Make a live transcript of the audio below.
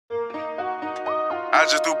I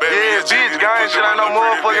just do baby. Yeah, bitch, gang shit, I know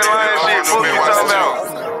motherfucking lying shit. Fuck you talking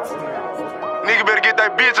about? Nigga better get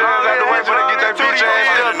that bitch ass out the way for to get that bitch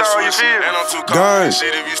ass still throw, you feel? And I'm too cold with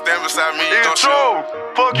shit, if you stand beside me, you gon' shoot.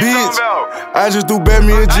 Fuck you talking about? I just threw back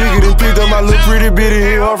me a Jigga, then picked up my little pretty bitty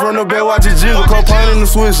hit off from the bed, watch it jiggle, cocaine in the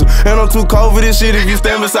Swisher. And I'm too cold for this shit, if you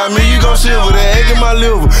stand beside me, you gon' shiver. They egg in my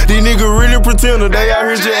liver, these niggas really pretender. They out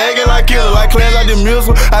here just acting like killer, like clans like the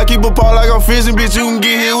missile. I keep a paw like I'm fishing, bitch, you can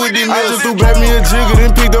get hit with these missiles. I just threw back me a Jigga,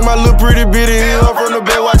 then picked up my little pretty bitty hit off from the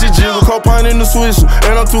bed, watch it jiggle, cocaine in the Swisher.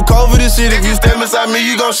 And I'm too cold for this shit, if you stand beside me,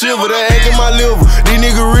 you gon' shiver. They egg in my liver, these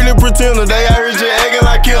niggas really pretender. They out here just acting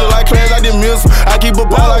like killer, like clans like the missile. I keep a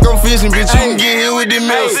paw like I'm fishing, bitch, you can get hit with these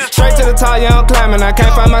missiles. Straight to the top, yeah, I'm climbing. I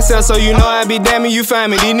can't find myself, so you know I be damning, you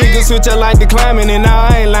find me. These niggas switch up like the climbing, and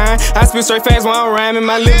now I ain't lying. I spit straight fast while I'm rhyming.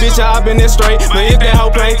 My little bitch, I been that straight. But if that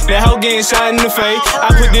hoe play, that hoe getting shot in the face.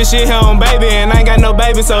 I put this shit here on baby, and I ain't got no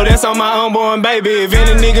baby, so that's on my unborn baby. If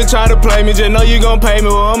any nigga try to play me, just know you gon' pay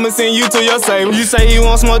me. Well, I'ma send you to your saver. You say you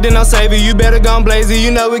want smoke, then I'll save it. You better gon' blaze it.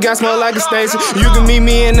 You know we got smoke like a station. You can meet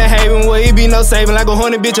me in the haven, where it be no saving. Like a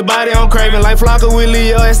horny bitch, your body on craving. Like Flocka with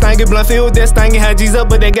Leo, that stinking blunt filled with that stinking. Had G's up,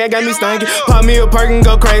 but that gat got me stinking. Pop me a perk and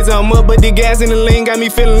go crazy. I'm up, but the gas in the lean got me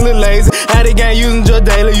feeling a little lazy. Had the gang using just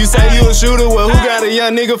daily. You say you a shooter, well, who got a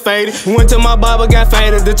young nigga faded? Went to my barber, got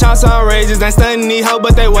faded. The chops outrageous. Ain't stunning these hoes,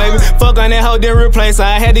 but they waving. Fuck on that hoe, then replace her.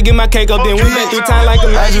 I had to get my cake up, then we went through time like a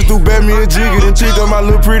I just threw back me a Jigga, then picked up my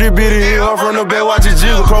little pretty bitty hit off from the bed, watch it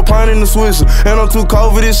jiggle, cocaine in the Swisher. And I'm too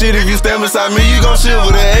cold for this shit, if you stand beside me, you gon'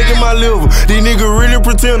 shiver. They egg in my liver, these niggas really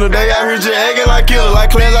pretender. They out here just acting like killer, like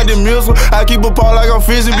clans like the missile. I keep a paw like I'm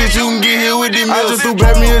fishing, bitch, you can get hit with these missiles. I just threw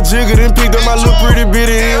back me a Jigga, then picked up my little pretty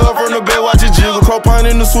bitty hit off from the bed, watch it jiggle, cocaine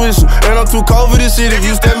in the Swisher. And I'm too cold for this shit, if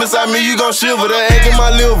you stand beside me, you gon' shiver. They egg in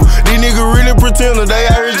my liver, these niggas really pretender. They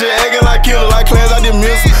out here just acting like killer, like clans like the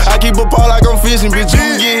missile. I keep a paw like I'm fishing, bitch, you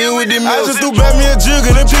can get hit with these missiles. I just threw back me a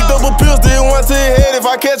Jigga, then picked up a pistol, and one to your head. If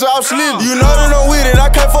I catch her, I'll slip. You know that I'm with it, I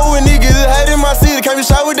can't fuck with niggas. It's hate in my city, can't be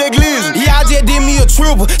shot with that glizzy. Yeah, I just did me a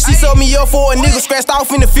triple. She sold me up for a nigga scratched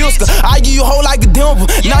off in the filter. I give you a hoe like a dimple.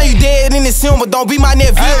 Now you dead in the December, don't be my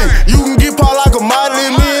nephew. You can get paw like a model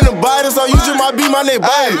and me in the body, so you just might be my neck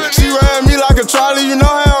baby. She ran me like a trolley, you know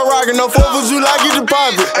how I'm rockin'. No fuck with you like you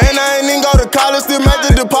deposit. And I ain't even go to college, still make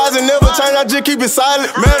the deposit. Never change, I just keep it silent.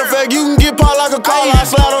 Matter of fact, you can get paw like a collar. I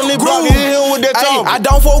slide on this block, hit him with that chopper. I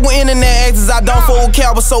don't fuck with internet actors, I don't fuck with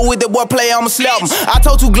Calvin. So with that boy play, I'ma slap him. I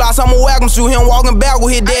told you Gloc, I'ma whack him, shoot him walking back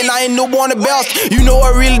with his dad, and I ain't newborn to bounce. You know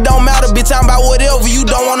it really don't matter, bitch, I'm about whatever. You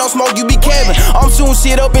don't want no smoke, you be Kevin. I'm shooting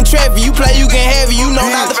shit up in traffic, you play, you can have it. You know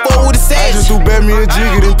not to fuck with a savage. I just threw back me a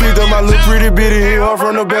Jigga, then picked up my little pretty bitty hit off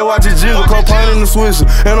from the bed, watch it jiggle, cocaine in the Swisher.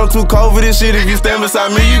 And I'm too cold for this shit, if you stand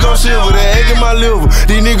beside me, you gon' shiver. They egg in my liver,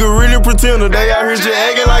 these niggas really pretender. They out here just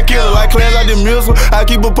acting like killer, like clans like the missile. I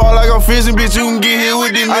keep a paw like I'm fishing, bitch, you can get hit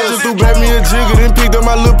with these missiles. I just threw back me a Jigga, then picked up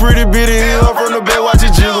my little pretty bitty hit off from the bed, watch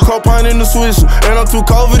it jiggle, cocaine in the Swisher. And I'm too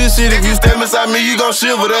cold for this shit, if you stand beside me, you gon'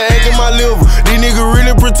 shiver. They egg in my liver, these niggas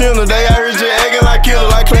really pretender. They out here just acting like killer,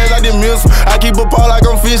 like clans like the missile. I keep a paw like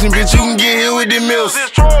I'm fishing, bitch, you can get hit with these missiles.